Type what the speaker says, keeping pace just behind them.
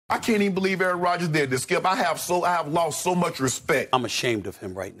I can't even believe Aaron Rodgers did this, Skip. I have lost so much respect. I'm ashamed of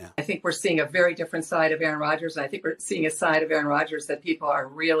him right now. I think we're seeing a very different side of Aaron Rodgers, and I think we're seeing a side of Aaron Rodgers that people are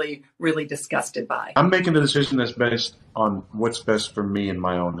really, really disgusted by. I'm making a decision that's based on what's best for me and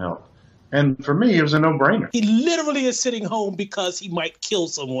my own health. And for me, it was a no-brainer. He literally is sitting home because he might kill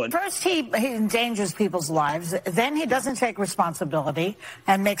someone. First, he endangers people's lives. Then he doesn't take responsibility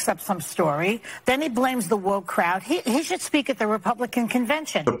and makes up some story. Then he blames the woke crowd. He should speak at the Republican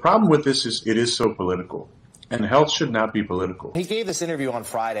convention. The problem with this is it is so political, and health should not be political. He gave this interview on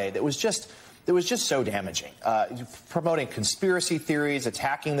Friday that was just so damaging, promoting conspiracy theories,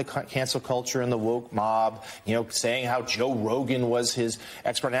 attacking the cancel culture and the woke mob, saying how Joe Rogan was his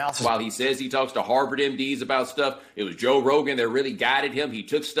expert analysis. While he says he talks to Harvard MDs about stuff, it was Joe Rogan that really guided him. He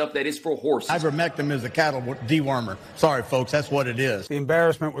took stuff that is for horses. Ivermectin is a cattle dewormer. Sorry, folks, that's what it is. The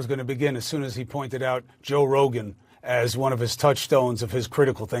embarrassment was going to begin as soon as he pointed out Joe Rogan as one of his touchstones of his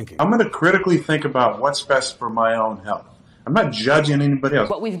critical thinking. I'm going to critically think about what's best for my own health. I'm not judging anybody else.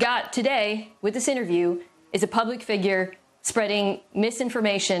 What we've got today with this interview is a public figure spreading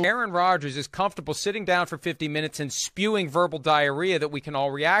misinformation. Aaron Rodgers is comfortable sitting down for 50 minutes and spewing verbal diarrhea that we can all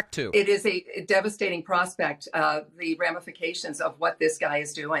react to. It is a devastating prospect, the ramifications of what this guy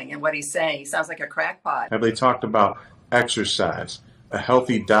is doing and what he's saying. He sounds like a crackpot. Have they talked about exercise, a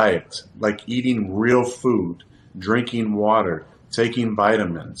healthy diet, like eating real food, drinking water, taking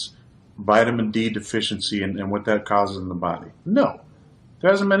vitamins, vitamin D deficiency and what that causes in the body? No, there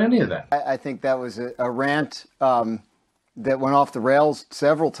hasn't been any of that. I think that was a rant that went off the rails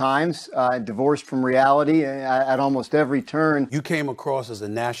several times, divorced from reality at almost every turn. You came across as a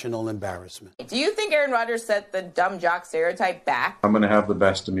national embarrassment. Do you think Aaron Rodgers set the dumb jock stereotype back? I'm going to have the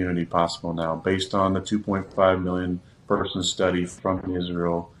best immunity possible now, based on the 2.5 million person study from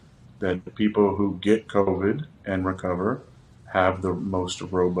Israel, that the people who get COVID and recover have the most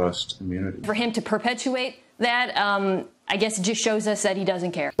robust immunity. For him to perpetuate that, I guess it just shows us that he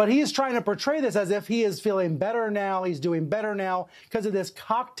doesn't care. But he's trying to portray this as if he is feeling better now, he's doing better now because of this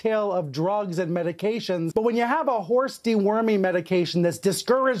cocktail of drugs and medications. But when you have a horse deworming medication that's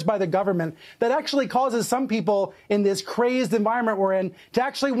discouraged by the government, that actually causes some people in this crazed environment we're in to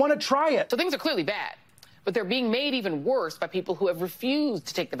actually want to try it. So things are clearly bad, but they're being made even worse by people who have refused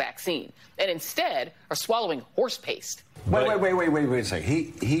to take the vaccine and instead are swallowing horse paste. Wait a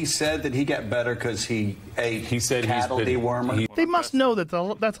second. He said that he got better because he ate cattle dewormer. They must know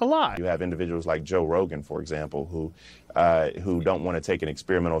that that's a lie. You have individuals like Joe Rogan, for example, who don't want to take an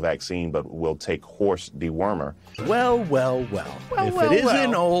experimental vaccine but will take horse dewormer. Well. If it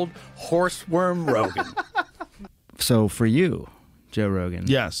isn't old horseworm Rogan. So for you, Joe Rogan,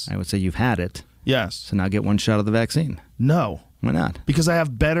 yes, I would say you've had it. Yes. So now get one shot of the vaccine. No. Why not? Because I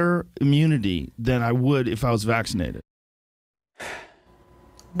have better immunity than I would if I was vaccinated.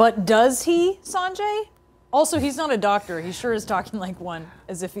 But does he, Sanjay? Also, he's not a doctor. He sure is talking like one,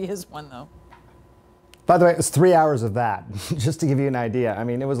 as if he is one, though. By the way, it was 3 hours of that, just to give you an idea. I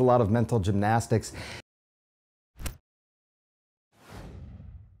mean, it was a lot of mental gymnastics.